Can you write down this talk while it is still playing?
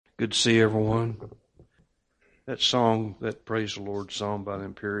Good to see everyone. That song, that Praise the Lord song by the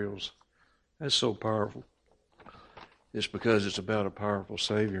Imperials, that's so powerful. It's because it's about a powerful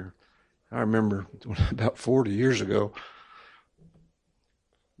Savior. I remember about 40 years ago,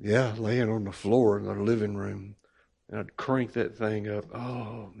 laying on the floor in our living room, and I'd crank that thing up.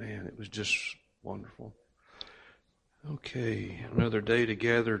 Oh, man, it was just wonderful. Okay, another day to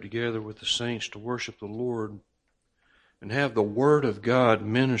gather together with the saints to worship the Lord and have the Word of God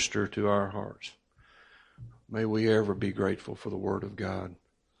minister to our hearts. May we ever be grateful for the Word of God.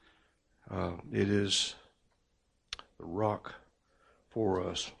 It is the rock for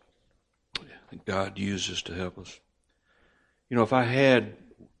us that God uses to help us. You know, if I had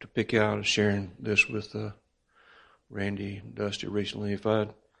to pick out, sharing this with Randy and Dusty recently, if I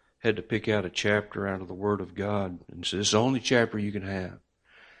had to pick out a chapter out of the Word of God, and say, it's the only chapter you can have,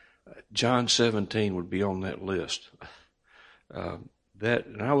 John 17 would be on that list.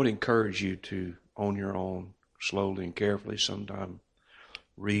 And I would encourage you to, on your own, slowly and carefully sometime,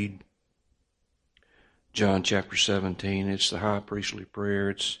 read John chapter 17. It's the high priestly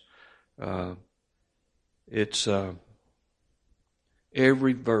prayer. It's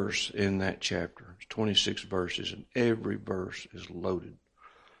every verse in that chapter. It's 26 verses, and every verse is loaded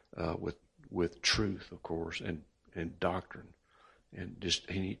with truth, of course, and doctrine, and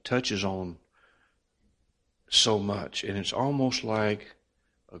he touches on so much, and it's almost like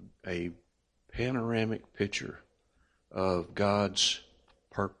a panoramic picture of God's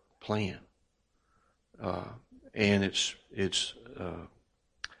plan, and it's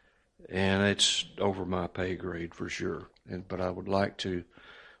over my pay grade for sure. But I would like to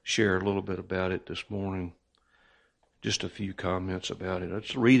share a little bit about it this morning. Just a few comments about it.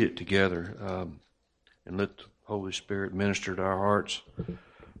 Let's read it together, and let the Holy Spirit minister to our hearts.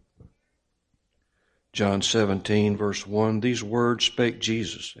 John 17, verse 1, these words spake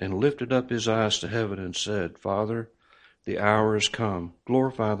Jesus, and lifted up his eyes to heaven, and said, Father, the hour is come.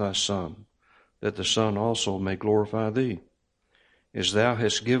 Glorify thy Son, that the Son also may glorify thee, as thou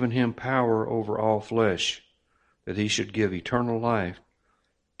hast given him power over all flesh, that he should give eternal life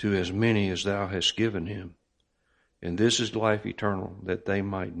to as many as thou hast given him. And this is life eternal, that they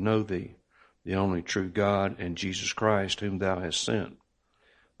might know thee, the only true God, and Jesus Christ, whom thou hast sent.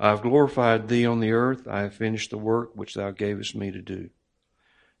 I have glorified thee on the earth. I have finished the work which thou gavest me to do.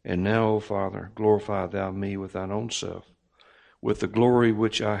 And now, O Father, glorify thou me with thine own self, with the glory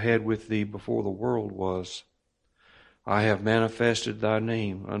which I had with thee before the world was. I have manifested thy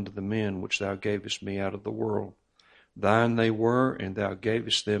name unto the men which thou gavest me out of the world. Thine they were, and thou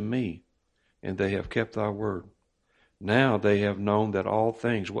gavest them me, and they have kept thy word. Now they have known that all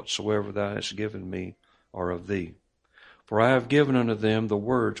things whatsoever thou hast given me are of thee. For I have given unto them the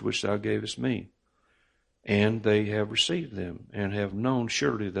words which thou gavest me, and they have received them, and have known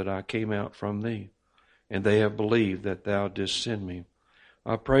surely that I came out from thee, and they have believed that thou didst send me.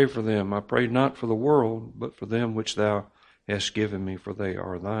 I pray for them. I pray not for the world, but for them which thou hast given me, for they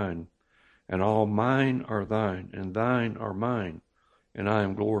are thine. And all mine are thine, and thine are mine, and I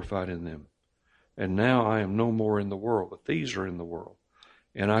am glorified in them. And now I am no more in the world, but these are in the world.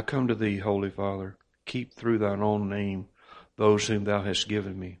 And I come to thee, Holy Father, keep through thine own name those whom thou hast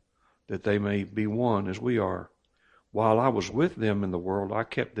given me, that they may be one as we are. While I was with them in the world, I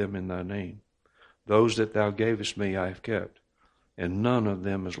kept them in thy name. Those that thou gavest me I have kept, and none of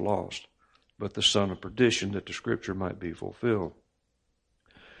them is lost, but the son of perdition, that the scripture might be fulfilled.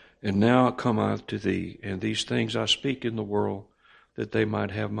 And now come I to thee, and these things I speak in the world, that they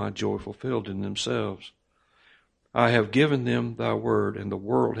might have my joy fulfilled in themselves. I have given them thy word, and the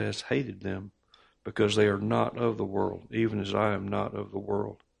world has hated them, because they are not of the world, even as I am not of the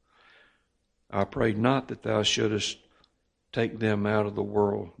world. I pray not that thou shouldest take them out of the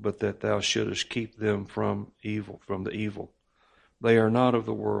world, but that thou shouldest keep them from the evil. They are not of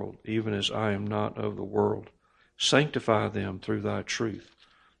the world, even as I am not of the world. Sanctify them through thy truth.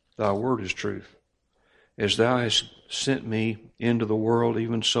 Thy word is truth. As thou hast sent me into the world,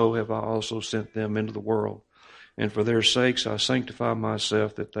 even so have I also sent them into the world. And for their sakes I sanctify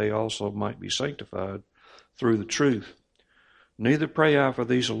myself, that they also might be sanctified through the truth. Neither pray I for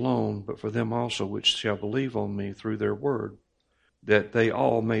these alone, but for them also which shall believe on me through their word, that they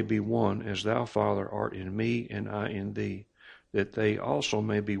all may be one, as thou, Father, art in me, and I in thee, that they also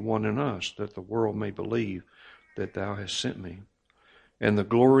may be one in us, that the world may believe that thou hast sent me. And the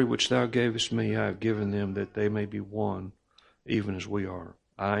glory which thou gavest me I have given them, that they may be one, even as we are.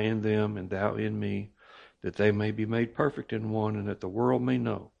 I in them, and thou in me, that they may be made perfect in one, and that the world may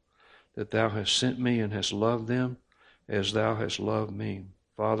know that thou hast sent me and hast loved them as thou hast loved me.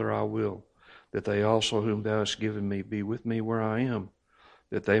 Father, I will that they also whom thou hast given me be with me where I am,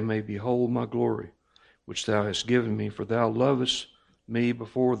 that they may behold my glory, which thou hast given me, for thou lovest me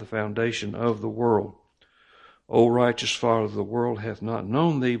before the foundation of the world. O righteous Father, the world hath not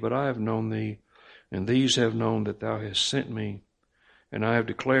known thee, but I have known thee, and these have known that thou hast sent me. And I have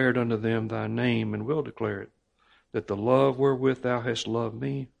declared unto them thy name, and will declare it, that the love wherewith thou hast loved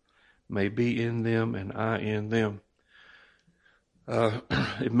me may be in them, and I in them.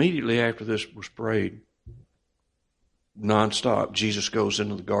 Immediately after this was prayed, nonstop, Jesus goes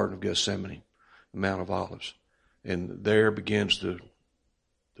into the Garden of Gethsemane, the Mount of Olives, and there begins the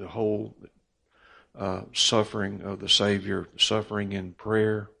whole suffering of the Savior, suffering in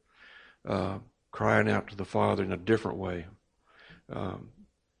prayer, crying out to the Father in a different way,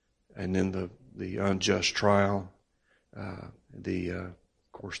 and then the unjust trial, of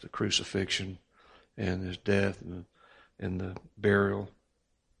course, the crucifixion and his death and the burial.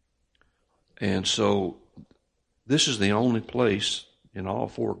 And so this is the only place in all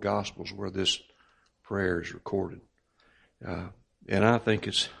four Gospels where this prayer is recorded. And I think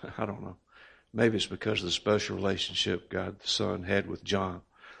I don't know, maybe it's because of the special relationship God the Son had with John,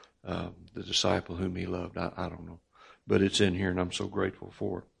 the disciple whom he loved. I don't know. But it's in here, and I'm so grateful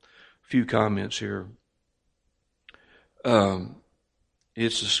for it. A few comments here.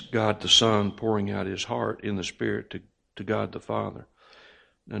 It's God the Son pouring out his heart in the Spirit to God the Father.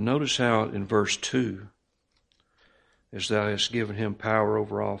 Now notice how in verse 2, as thou hast given him power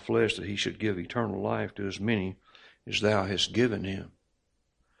over all flesh, that he should give eternal life to as many as thou hast given him,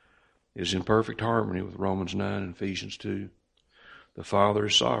 is in perfect harmony with Romans 9 and Ephesians 2. The Father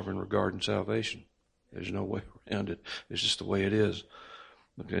is sovereign regarding salvation. There's no way around it. It's just the way it is.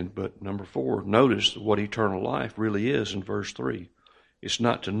 Okay, but number 4, notice what eternal life really is in verse 3. It's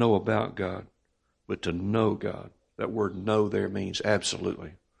not to know about God, but to know God. That word know there means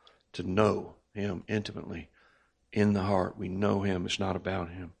absolutely. To know him intimately in the heart. We know him. It's not about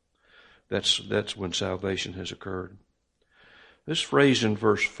him. That's when salvation has occurred. This phrase in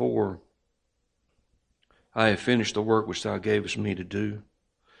verse 4, I have finished the work which thou gavest me to do.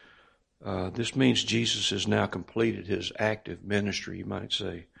 This means Jesus has now completed his active ministry, you might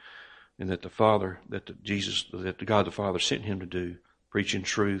say, and that that God the Father sent him to do, preaching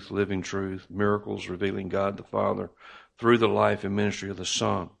truth, living truth, miracles, revealing God the Father through the life and ministry of the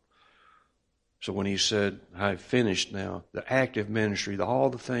Son. So when he said, I have finished now, the active ministry,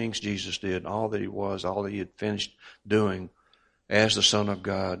 all the things Jesus did, all that he was, all that he had finished doing as the Son of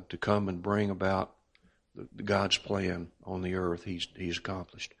God to come and bring about God's plan on the earth, he's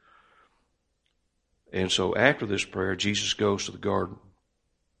accomplished. And so after this prayer, Jesus goes to the garden.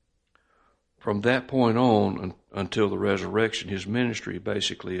 From that point on until the resurrection, his ministry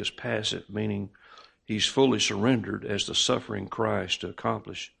basically is passive, meaning he's fully surrendered as the suffering Christ to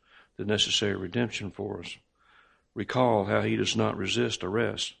accomplish the necessary redemption for us. Recall how he does not resist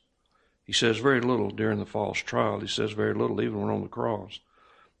arrest. He says very little during the false trial. He says very little even when on the cross.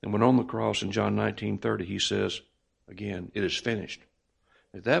 And when on the cross in John 19:30, he says, again, it is finished.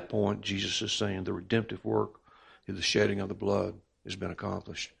 At that point, Jesus is saying the redemptive work of the shedding of the blood has been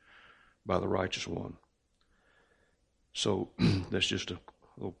accomplished by the righteous one. So that's just a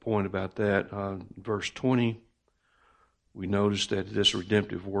little point about that. Verse 20, we notice that this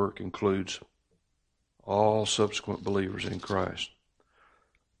redemptive work includes all subsequent believers in Christ.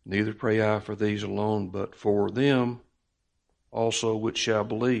 Neither pray I for these alone, but for them also which shall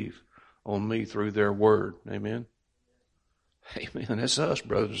believe on me through their word. Amen? Amen. That's us,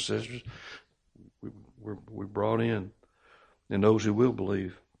 brothers and sisters. We're brought in, and those who will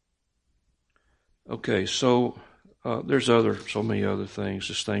believe. Okay, so there's so many other things.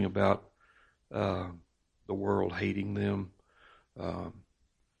 This thing about the world hating them.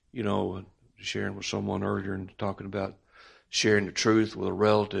 Sharing with someone earlier and talking about sharing the truth with a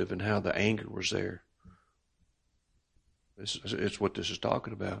relative and how the anger was there. It's what this is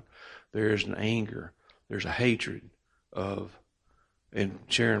talking about. There is an anger. There's a hatred of, and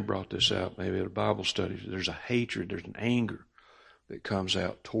Sharon brought this out maybe at a Bible study, there's a hatred, there's an anger that comes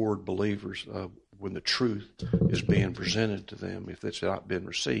out toward believers when the truth is being presented to them, if it's not been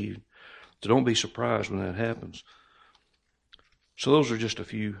received. So don't be surprised when that happens. So those are just a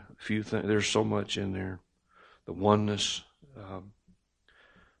few things. There's so much in there. The oneness. But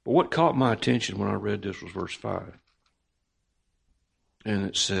what caught my attention when I read this was verse 5. And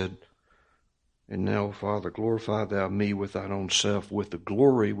it said, and now, Father, glorify thou me with thine own self, with the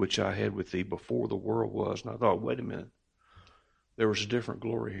glory which I had with thee before the world was. And I thought, wait a minute. There was a different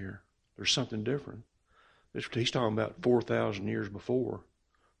glory here. There's something different. He's talking about 4,000 years before.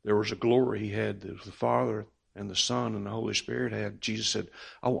 There was a glory he had that the Father and the Son and the Holy Spirit had. Jesus said,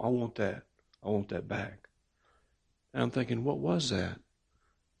 I want that. I want that back. And I'm thinking, what was that?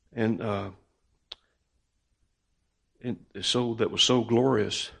 And so that was so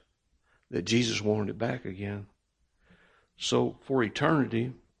glorious that Jesus wanted it back again. So for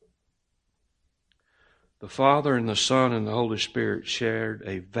eternity, the Father and the Son and the Holy Spirit shared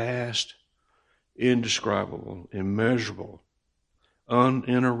a vast, indescribable, immeasurable,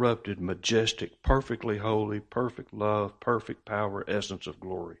 uninterrupted, majestic, perfectly holy, perfect love, perfect power, essence of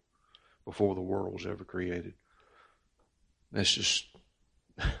glory before the world was ever created. That's just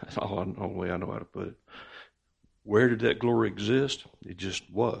the only way I know how to put it. Where did that glory exist? It just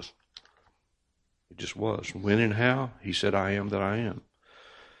was. It just was. When and how? He said, I am that I am.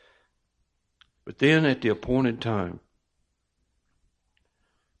 But then at the appointed time,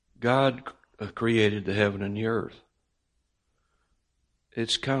 God created the heaven and the earth.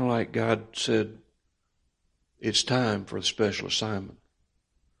 It's kind of like God said, it's time for the special assignment.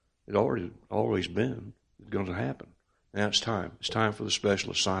 It always been. It's going to happen. Now it's time. It's time for the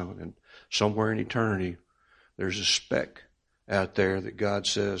special assignment. And somewhere in eternity, there's a speck out there that God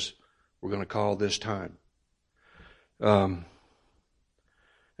says, we're going to call this time. And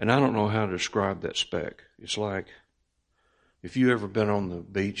I don't know how to describe that speck. It's like, if you've ever been on the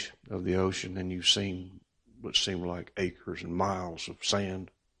beach of the ocean and you've seen what seem like acres and miles of sand,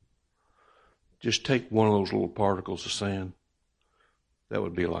 just take one of those little particles of sand. That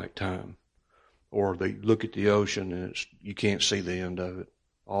would be like time. Or they look at the ocean and you can't see the end of it.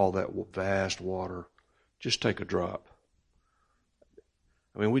 All that vast water. Just take a drop.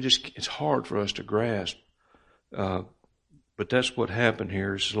 I mean, it's hard for us to grasp. But that's what happened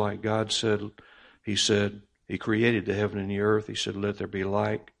here. It's like God said, He created the heaven and the earth. He said, let there be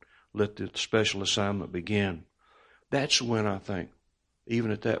light. Let the special assignment begin. That's when I think,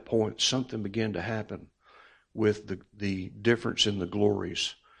 even at that point, something began to happen with the difference in the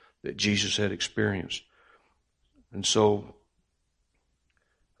glories that Jesus had experienced. And so,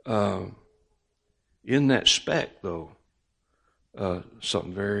 in that speck, though,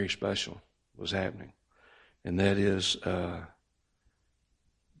 something very special was happening. And that is, the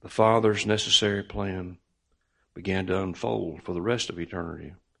Father's necessary plan began to unfold for the rest of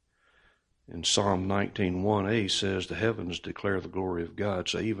eternity. In Psalm 19:1a says, the heavens declare the glory of God.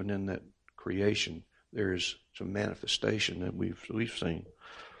 So even in that creation, there is some manifestation that we've seen.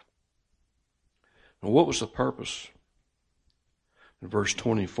 And what was the purpose? In verse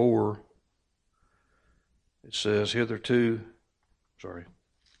 24, it says, verse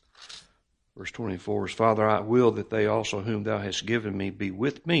 24 is, Father, I will that they also whom thou hast given me be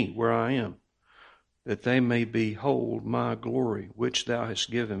with me where I am, that they may behold my glory, which thou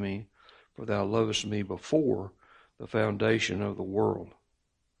hast given me, for thou lovest me before the foundation of the world.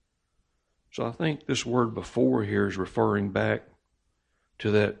 So I think this word before here is referring back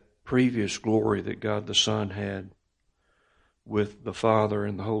to that previous glory that God the Son had with the Father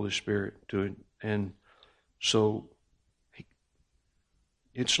and the Holy Spirit. And so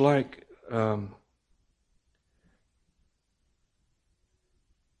it's like,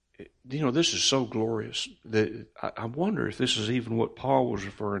 this is so glorious that I wonder if this is even what Paul was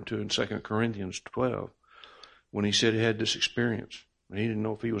referring to in 2 Corinthians 12 when he said he had this experience. He didn't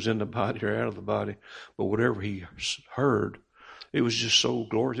know if he was in the body or out of the body, but whatever he heard, it was just so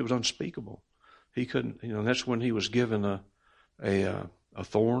glorious. It was unspeakable. He couldn't, that's when he was given a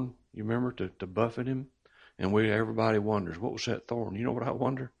thorn, you remember, to buffet him. And everybody wonders, what was that thorn? You know what I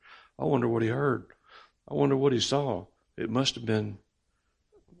wonder? I wonder what he heard. I wonder what he saw. It must have been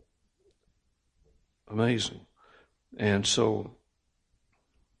amazing. And so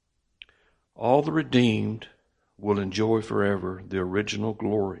all the redeemed will enjoy forever the original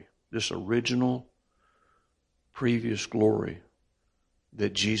glory, this original previous glory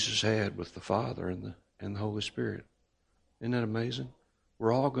that Jesus had with the Father and the Holy Spirit. Isn't that amazing?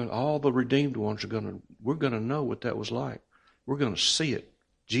 All the redeemed ones we're going to know what that was like. We're going to see it.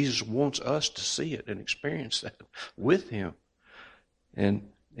 Jesus wants us to see it and experience that with Him.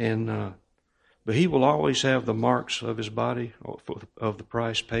 But He will always have the marks of His body, of the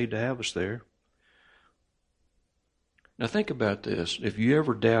price paid to have us there. Now think about this. If you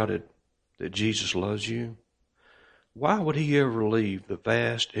ever doubted that Jesus loves you, why would He ever leave the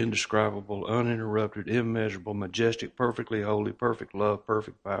vast, indescribable, uninterrupted, immeasurable, majestic, perfectly holy, perfect love,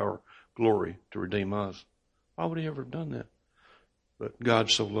 perfect power, glory to redeem us? Why would He ever have done that? But God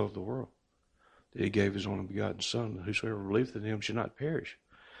so loved the world that He gave His only begotten Son, that whosoever believeth in Him should not perish,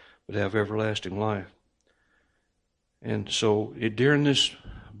 but have everlasting life. And so during this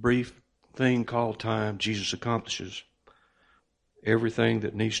brief thing called time, Jesus accomplishes everything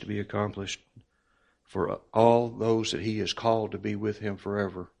that needs to be accomplished for all those that He has called to be with Him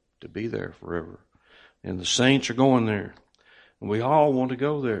forever, to be there forever. And the saints are going there. And we all want to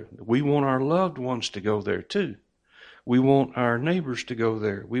go there. We want our loved ones to go there too. We want our neighbors to go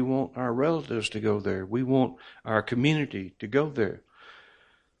there. We want our relatives to go there. We want our community to go there.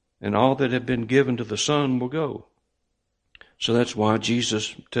 And all that have been given to the Son will go. So that's why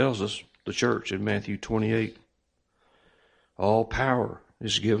Jesus tells us, the church, in Matthew 28, all power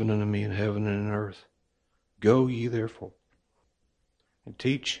is given unto me in heaven and in earth. Go ye therefore and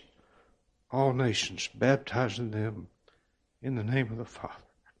teach all nations, baptizing them in the name of the Father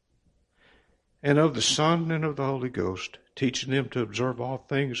and of the Son and of the Holy Ghost, teaching them to observe all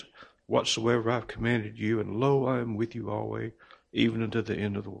things whatsoever I've commanded you, and lo, I am with you always, even unto the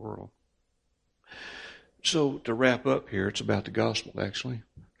end of the world. So to wrap up here, it's about the gospel, actually.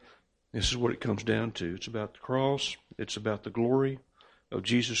 This is what it comes down to. It's about the cross. It's about the glory of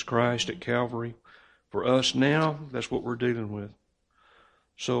Jesus Christ at Calvary. For us now, that's what we're dealing with.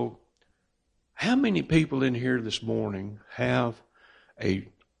 So how many people in here this morning have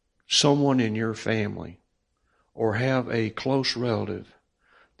someone in your family or have a close relative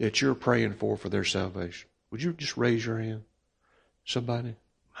that you're praying for their salvation? Would you just raise your hand? Somebody?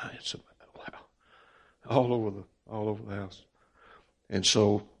 Wow. All over the house. And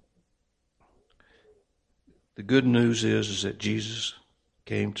so the good news is that Jesus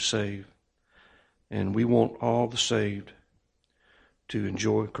came to save. And we want all the saved to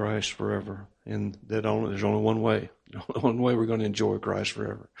enjoy Christ forever. And there's only one way. One way we're going to enjoy Christ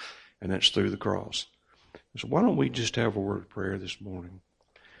forever. And that's through the cross. So why don't we just have a word of prayer this morning,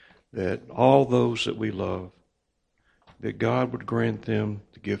 that all those that we love, that God would grant them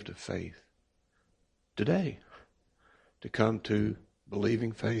the gift of faith today, to come to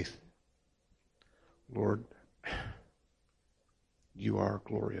believing faith. Lord, you are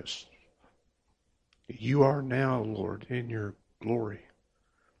glorious. You are now, Lord, in your glory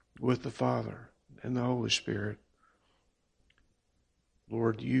with the Father and the Holy Spirit.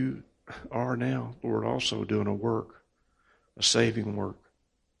 Lord, you are now, Lord, also doing a work, a saving work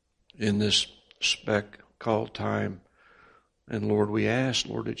in this speck called time. And Lord, we ask,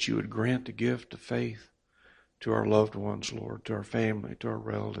 Lord, that you would grant the gift of faith to our loved ones, Lord, to our family, to our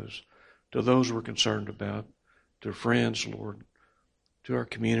relatives, to those we're concerned about, to friends, Lord, to our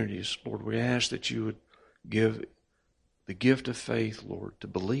communities. Lord, we ask that you would give the gift of faith, Lord, to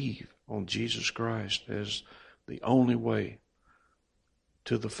believe on Jesus Christ as the only way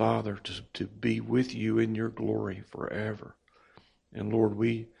to the Father, to be with you in your glory forever. And Lord,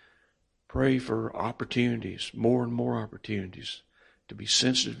 we pray for opportunities, more and more opportunities, to be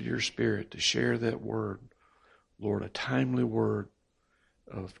sensitive to your Spirit, to share that word, Lord, a timely word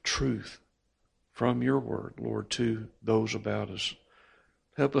of truth from your word, Lord, to those about us.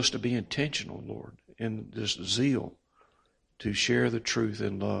 Help us to be intentional, Lord, in this zeal to share the truth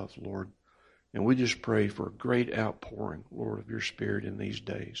in love, Lord. And we just pray for a great outpouring, Lord, of your Spirit in these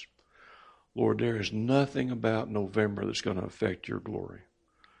days. Lord, there is nothing about November that's going to affect your glory.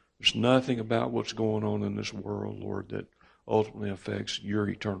 There's nothing about what's going on in this world, Lord, that ultimately affects your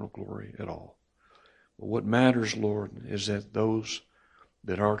eternal glory at all. But what matters, Lord, is that those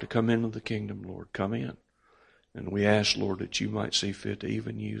that are to come into the kingdom, Lord, come in. And we ask, Lord, that you might see fit to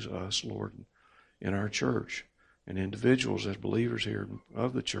even use us, Lord, in our church and individuals as believers here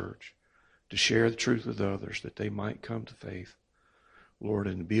of the church to share the truth with others, that they might come to faith, Lord,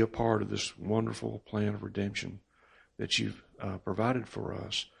 and be a part of this wonderful plan of redemption that you've provided for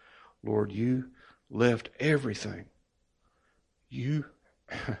us. Lord, you left everything.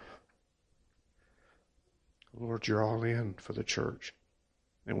 Lord, you're all in for the church.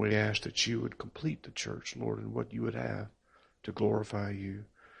 And we ask that you would complete the church, Lord, in what you would have to glorify you.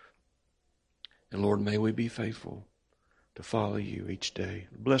 And Lord, may we be faithful to follow you each day.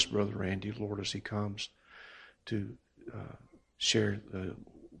 Bless Brother Randy, Lord, as he comes to share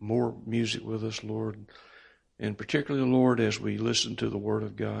more music with us, Lord. And particularly, Lord, as we listen to the Word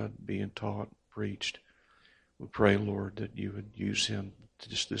of God being taught, preached, we pray, Lord, that you would use him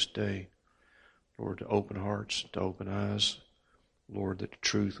just this day, Lord, to open hearts, to open eyes, Lord, that the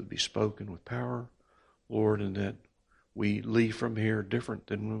truth would be spoken with power, Lord, and that we leave from here different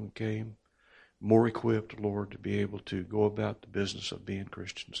than when we came, more equipped, Lord, to be able to go about the business of being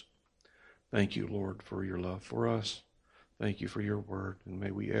Christians. Thank you, Lord, for your love for us. Thank you for your word, and may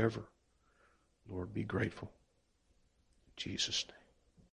we ever, Lord, be grateful. In Jesus' name.